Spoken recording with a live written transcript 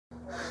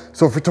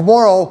So for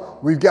tomorrow,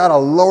 we've got a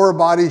lower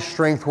body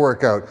strength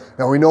workout.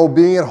 Now we know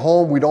being at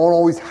home, we don't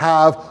always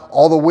have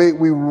all the weight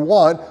we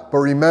want, but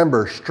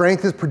remember,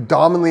 strength is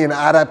predominantly an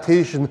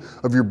adaptation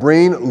of your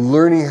brain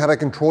learning how to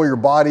control your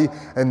body,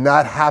 and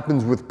that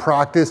happens with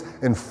practice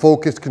and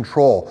focused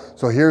control.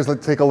 So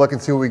let's take a look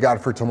and see what we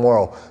got for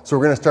tomorrow. So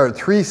we're gonna start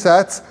 3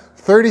 sets,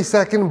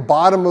 30-second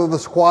bottom of the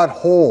squat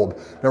hold.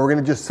 Now we're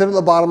gonna just sit at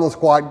the bottom of the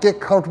squat, get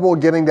comfortable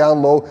getting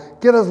down low,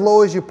 get as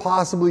low as you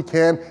possibly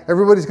can.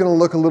 Everybody's gonna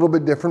look a little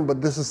bit different,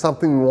 but this is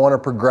something we wanna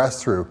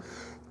progress through.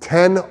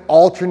 10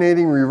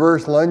 alternating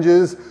reverse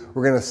lunges.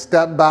 We're gonna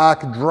step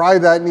back,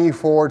 drive that knee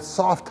forward,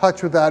 soft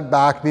touch with that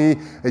back knee,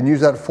 and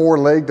use that forward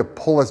leg to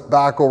pull us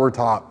back over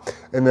top.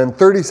 And then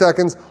 30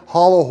 seconds,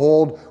 hollow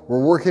hold.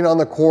 We're working on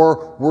the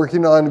core,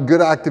 working on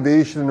good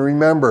activation. And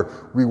remember,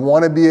 we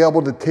wanna be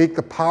able to take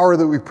the power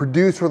that we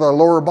produce with our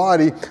lower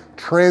body,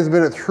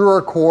 transmit it through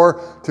our core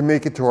to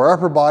make it to our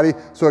upper body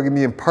so it can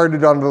be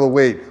imparted onto the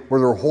weight.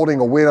 Whether we're holding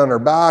a weight on our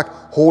back,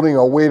 holding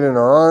a weight in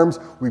our arms,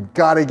 we've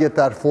gotta get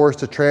that force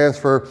to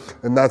transfer,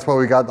 and that's why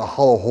we got the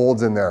hollow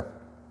holds in there.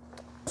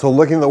 So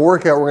looking at the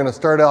workout, we're gonna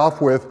start off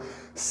with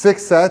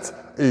 6 sets,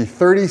 a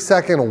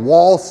 30-second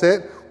wall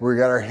sit. We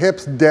got our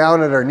hips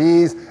down at our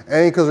knees,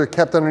 ankles are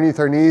kept underneath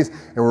our knees,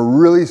 and we're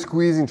really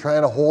squeezing,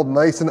 trying to hold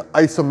nice and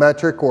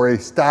isometric or a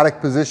static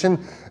position.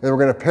 And we're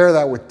gonna pair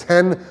that with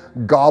 10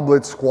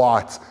 goblet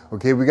squats.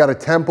 Okay, we got a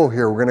tempo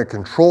here. We're gonna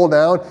control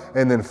down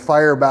and then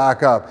fire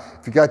back up.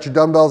 If you got your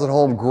dumbbells at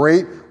home,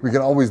 great. We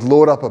can always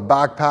load up a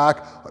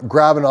backpack,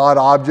 grab an odd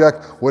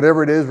object,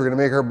 whatever it is, we're gonna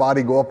make our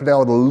body go up and down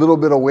with a little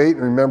bit of weight.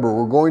 And remember,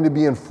 we're going to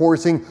be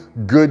enforcing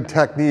good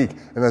technique,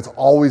 and that's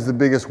always the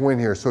biggest win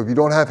here. So if you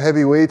don't have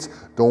heavy weights,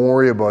 don't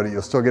worry about it.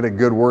 You'll still get a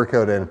good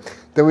workout in.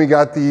 Then we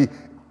got the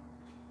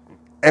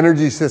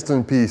energy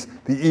system piece,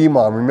 the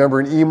EMOM.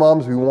 Remember in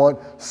EMOMs, we want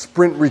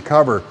sprint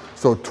recover.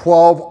 So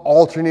 12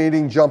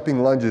 alternating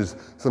jumping lunges,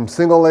 some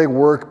single leg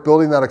work,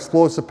 building that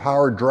explosive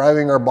power,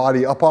 driving our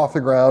body up off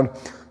the ground.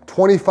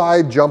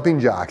 25 jumping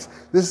jacks.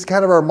 This is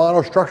kind of our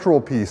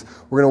monostructural piece.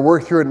 We're gonna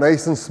work through it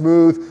nice and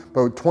smooth,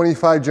 about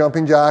 25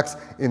 jumping jacks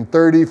in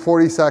 30,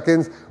 40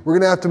 seconds. We're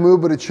gonna have to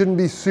move, but it shouldn't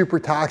be super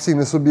taxing.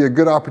 This will be a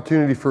good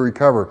opportunity for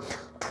recover.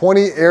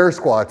 20 air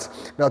squats.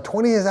 Now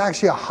 20 is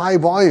actually a high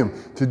volume.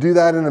 To do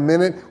that in a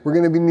minute, we're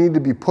gonna need to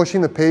be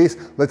pushing the pace.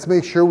 Let's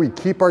make sure we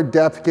keep our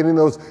depth, getting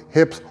those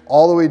hips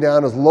all the way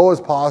down as low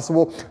as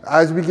possible.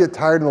 As we get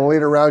tired in the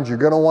later rounds, you're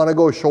gonna wanna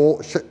go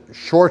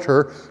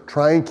shorter.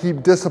 Try and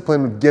keep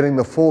discipline with getting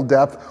the full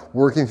depth,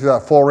 working through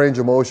that full range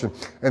of motion.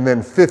 And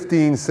then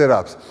 15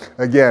 sit-ups.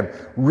 Again,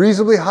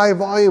 reasonably high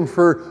volume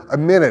for a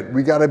minute.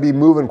 We gotta be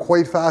moving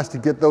quite fast to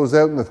get those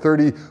out in the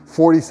 30,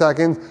 40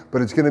 seconds,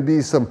 but it's gonna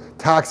be some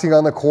taxing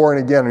on the core.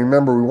 And again,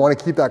 remember, we wanna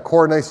keep that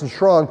core nice and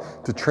strong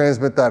to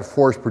transmit that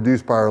force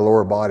produced by our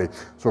lower body.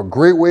 So a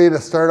great way to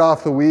start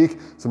off the week,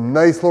 some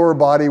nice lower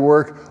body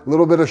work, a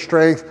little bit of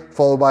strength,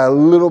 followed by a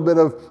little bit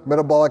of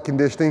metabolic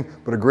conditioning,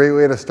 but a great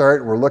way to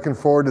start. We're looking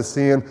forward to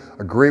seeing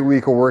a great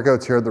week of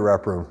workouts here at the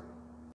Rep Room.